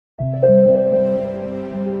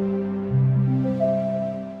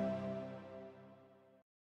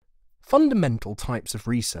Fundamental types of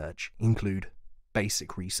research include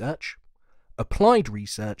basic research, applied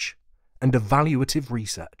research, and evaluative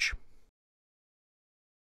research.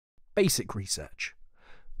 Basic research.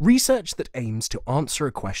 Research that aims to answer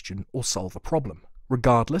a question or solve a problem,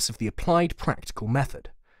 regardless of the applied practical method.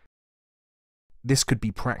 This could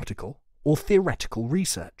be practical or theoretical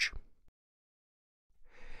research.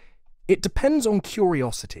 It depends on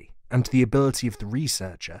curiosity and the ability of the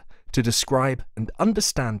researcher to describe and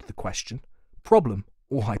understand the question, problem,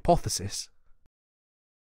 or hypothesis.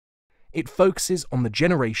 It focuses on the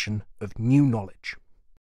generation of new knowledge.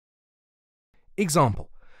 Example: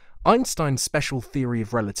 Einstein's special theory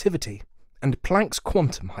of relativity and Planck's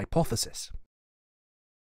quantum hypothesis.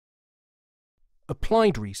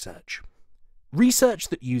 Applied research. Research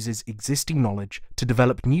that uses existing knowledge to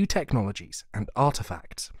develop new technologies and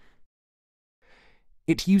artifacts.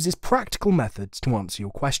 It uses practical methods to answer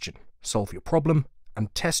your question, solve your problem,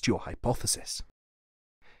 and test your hypothesis.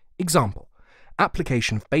 Example: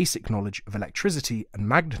 application of basic knowledge of electricity and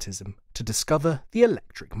magnetism to discover the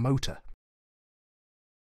electric motor.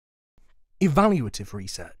 Evaluative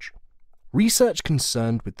research. Research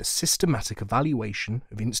concerned with the systematic evaluation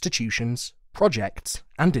of institutions, projects,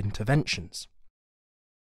 and interventions.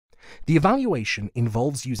 The evaluation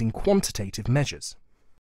involves using quantitative measures.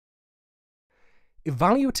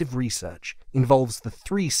 Evaluative research involves the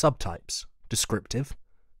three subtypes: descriptive,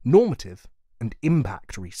 normative, and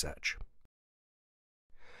impact research.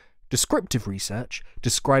 Descriptive research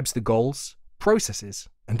describes the goals, processes,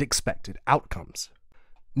 and expected outcomes.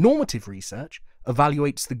 Normative research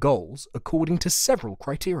evaluates the goals according to several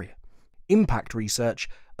criteria. Impact research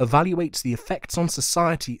evaluates the effects on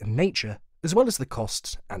society and nature, as well as the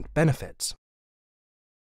costs and benefits.